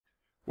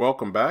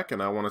Welcome back,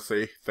 and I want to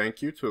say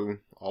thank you to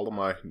all of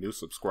my new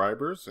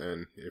subscribers,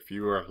 and if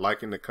you are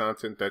liking the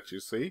content that you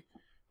see,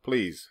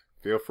 please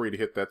feel free to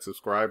hit that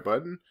subscribe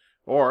button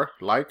or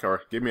like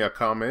or give me a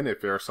comment if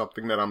there's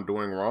something that I'm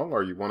doing wrong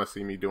or you want to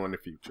see me do in the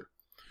future.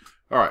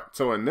 Alright,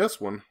 so in this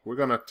one we're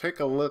going to take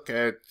a look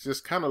at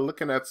just kind of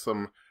looking at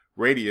some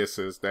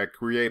radiuses that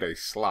create a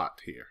slot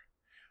here.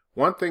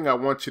 One thing I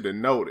want you to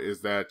note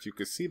is that you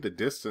can see the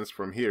distance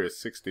from here is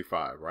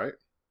 65, right?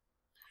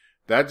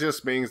 That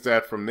just means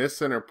that from this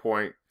center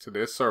point to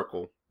this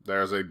circle,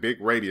 there's a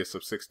big radius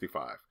of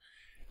 65.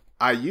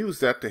 I use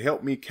that to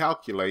help me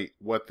calculate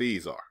what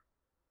these are.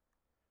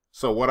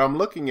 So what I'm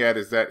looking at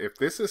is that if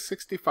this is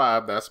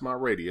 65, that's my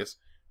radius.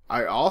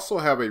 I also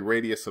have a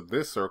radius of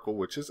this circle,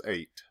 which is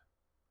 8.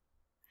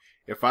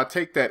 If I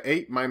take that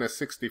 8 minus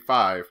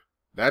 65,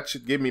 that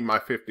should give me my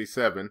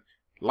 57.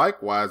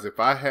 Likewise, if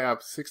I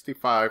have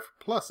 65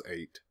 plus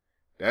 8,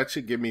 that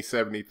should give me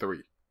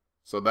 73.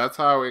 So that's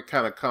how it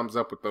kind of comes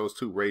up with those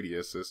two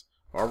radiuses,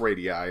 or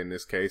radii in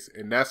this case,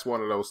 and that's one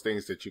of those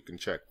things that you can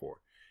check for.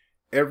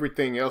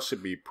 Everything else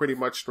should be pretty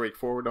much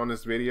straightforward on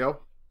this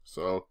video,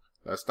 so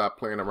let's stop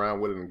playing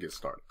around with it and get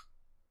started.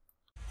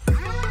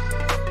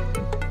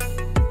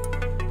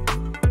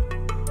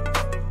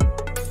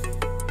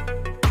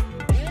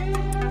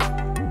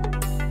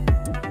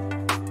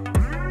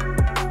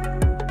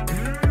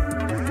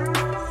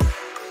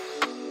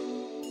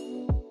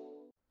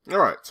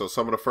 Alright, so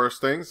some of the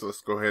first things,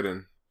 let's go ahead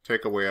and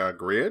take away our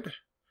grid.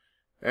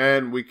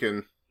 And we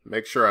can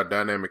make sure our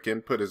dynamic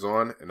input is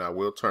on, and I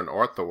will turn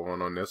ortho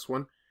on this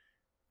one.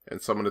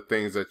 And some of the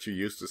things that you're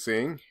used to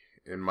seeing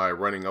in my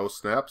running O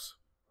snaps,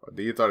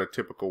 these are the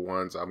typical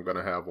ones I'm going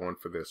to have on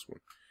for this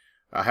one.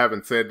 I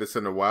haven't said this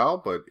in a while,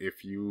 but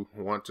if you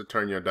want to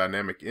turn your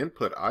dynamic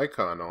input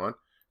icon on,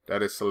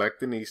 that is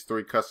selecting these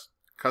three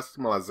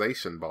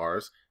customization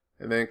bars,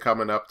 and then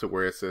coming up to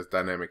where it says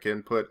dynamic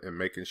input and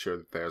making sure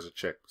that there's a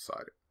check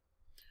beside it.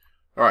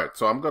 Alright,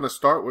 so I'm going to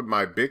start with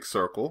my big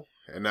circle,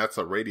 and that's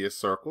a radius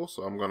circle.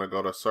 So I'm going to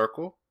go to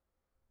circle,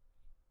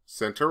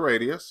 center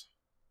radius.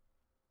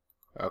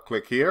 I'll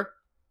click here,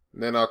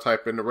 and then I'll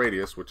type in the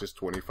radius, which is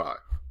 25.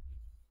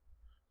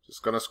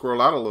 Just going to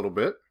scroll out a little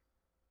bit.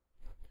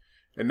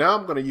 And now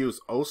I'm going to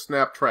use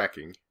O-snap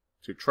tracking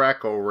to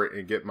track over it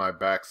and get my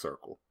back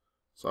circle.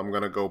 So I'm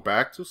going to go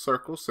back to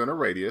circle, center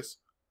radius.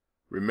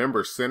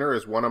 Remember, center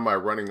is one of my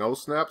running O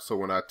snaps, so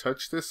when I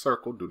touch this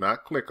circle, do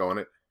not click on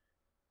it.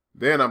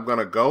 Then I'm going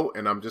to go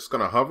and I'm just going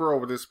to hover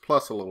over this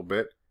plus a little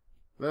bit.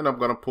 Then I'm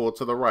going to pull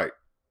to the right.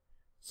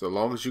 So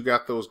long as you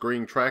got those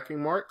green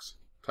tracking marks,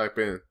 type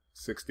in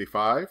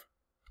 65,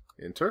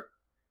 enter.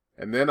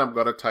 And then I'm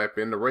going to type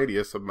in the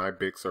radius of my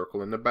big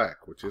circle in the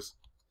back, which is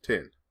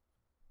 10.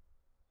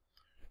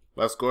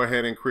 Let's go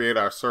ahead and create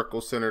our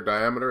circle center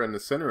diameter in the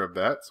center of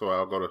that. So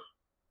I'll go to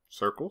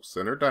circle,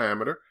 center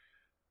diameter.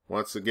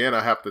 Once again,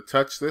 I have to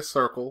touch this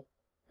circle,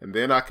 and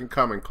then I can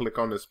come and click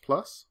on this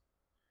plus,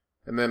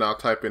 and then I'll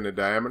type in the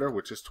diameter,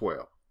 which is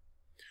 12.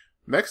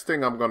 Next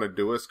thing I'm going to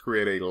do is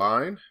create a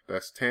line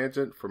that's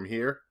tangent from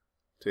here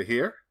to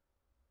here.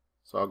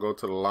 So I'll go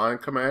to the line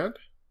command,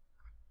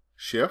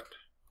 shift,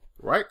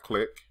 right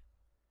click,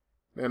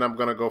 then I'm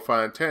going to go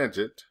find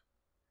tangent,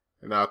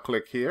 and I'll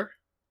click here.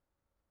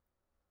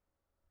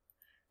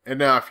 And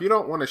now if you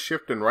don't want to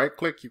shift and right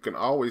click, you can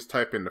always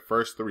type in the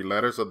first three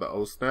letters of the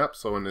O snap.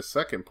 So in the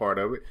second part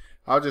of it,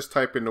 I'll just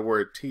type in the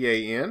word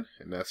TAN,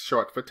 and that's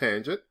short for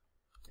tangent,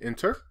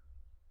 enter,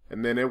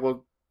 and then it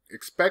will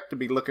expect to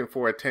be looking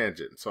for a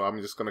tangent. So I'm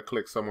just going to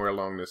click somewhere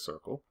along this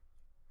circle,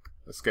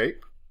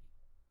 escape.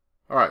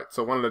 Alright,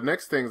 so one of the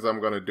next things I'm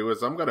going to do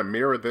is I'm going to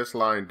mirror this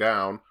line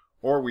down,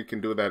 or we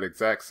can do that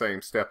exact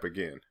same step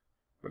again.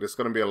 But it's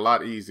going to be a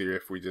lot easier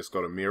if we just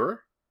go to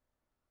mirror,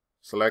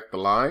 select the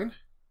line,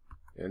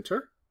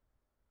 enter.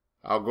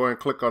 I'll go and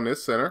click on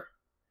this center,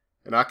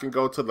 and I can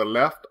go to the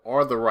left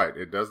or the right.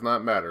 It does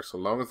not matter. So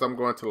long as I'm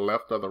going to the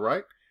left or the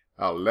right,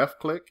 I'll left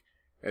click,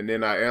 and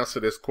then I answer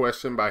this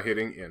question by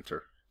hitting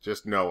enter.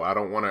 Just no, I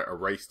don't want to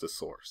erase the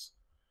source.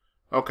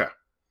 Okay,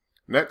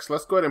 next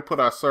let's go ahead and put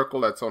our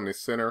circle that's on the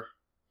center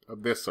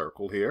of this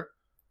circle here,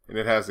 and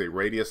it has a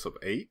radius of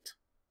 8.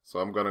 So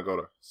I'm going to go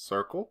to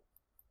circle,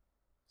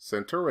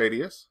 center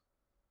radius.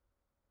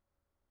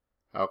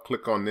 I'll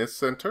click on this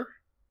center.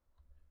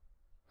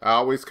 I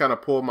always kind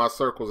of pull my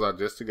circles out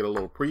just to get a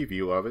little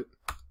preview of it.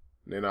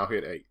 And then I'll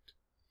hit 8.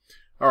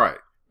 Alright,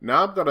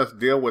 now I'm going to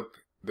deal with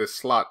this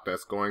slot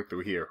that's going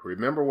through here.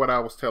 Remember what I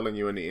was telling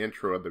you in the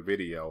intro of the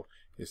video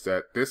is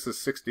that this is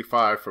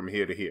 65 from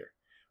here to here.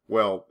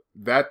 Well,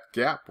 that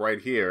gap right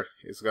here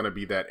is going to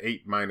be that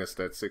 8 minus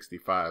that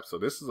 65. So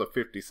this is a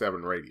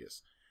 57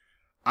 radius.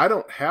 I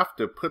don't have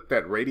to put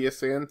that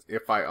radius in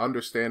if I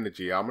understand the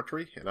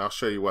geometry, and I'll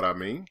show you what I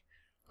mean.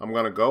 I'm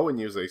going to go and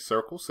use a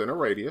circle center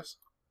radius.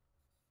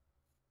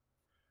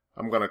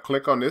 I'm going to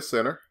click on this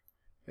center,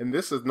 and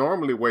this is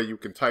normally where you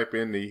can type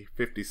in the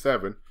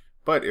 57,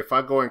 but if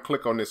I go and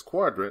click on this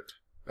quadrant,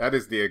 that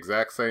is the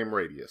exact same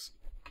radius.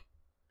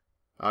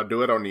 I'll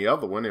do it on the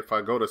other one. If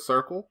I go to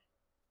circle,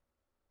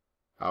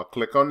 I'll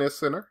click on this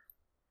center,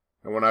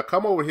 And when I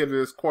come over here to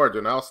this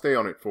quadrant, I'll stay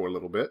on it for a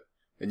little bit.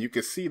 And you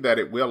can see that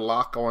it will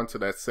lock onto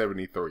that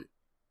 73.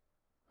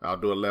 I'll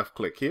do a left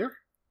click here.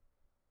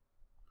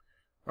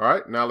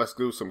 Alright, now let's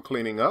do some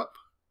cleaning up.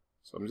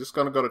 So I'm just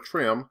going to go to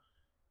trim.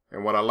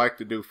 And what I like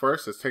to do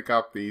first is take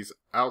out these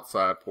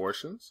outside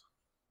portions.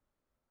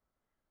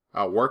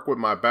 I'll work with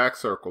my back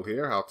circle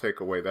here. I'll take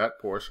away that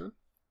portion.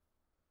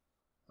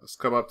 Let's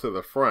come up to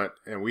the front,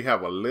 and we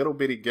have a little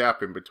bitty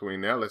gap in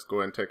between there. Let's go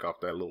ahead and take off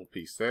that little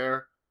piece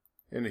there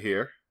and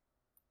here.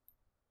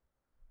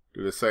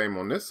 Do the same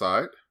on this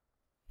side.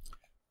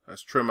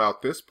 Let's trim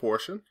out this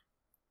portion.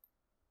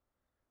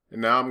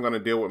 And now I'm going to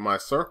deal with my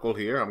circle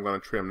here. I'm going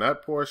to trim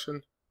that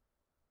portion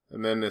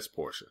and then this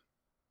portion.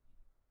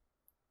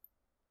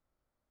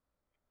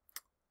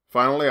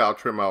 Finally, I'll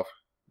trim off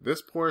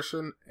this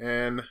portion,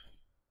 and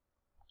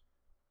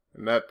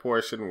that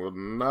portion will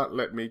not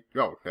let me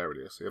go. There it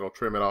is. It'll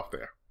trim it off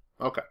there.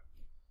 Okay.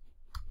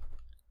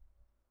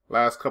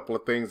 Last couple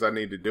of things I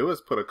need to do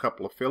is put a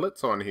couple of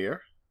fillets on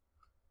here.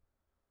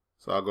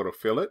 So I'll go to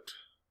fillet,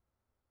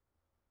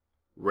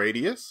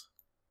 radius,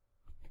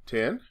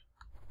 10,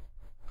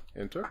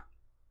 enter.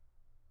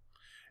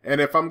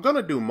 And if I'm going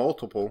to do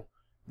multiple,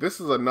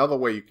 this is another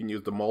way you can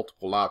use the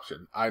multiple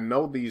option. I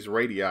know these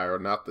radii are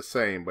not the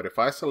same, but if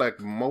I select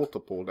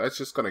multiple, that's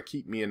just going to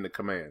keep me in the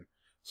command.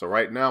 So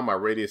right now my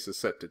radius is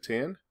set to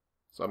 10.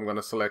 So I'm going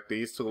to select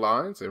these two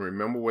lines. And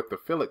remember, with the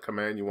fillet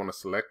command, you want to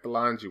select the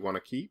lines you want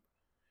to keep.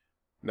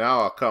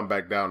 Now I'll come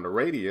back down to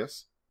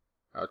radius.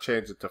 I'll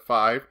change it to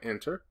 5,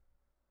 enter.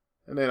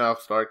 And then I'll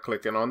start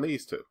clicking on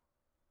these two.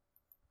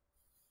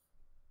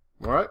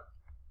 Alright.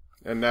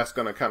 And that's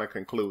going to kind of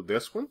conclude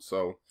this one.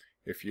 So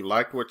if you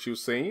liked what you've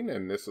seen,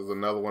 and this is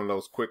another one of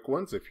those quick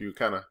ones, if you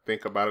kind of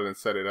think about it and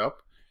set it up.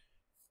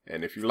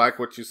 And if you like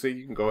what you see,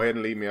 you can go ahead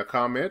and leave me a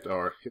comment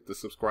or hit the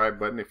subscribe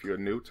button if you're a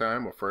new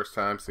time or first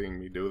time seeing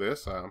me do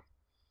this.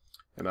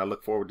 And I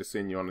look forward to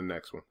seeing you on the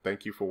next one.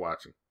 Thank you for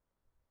watching.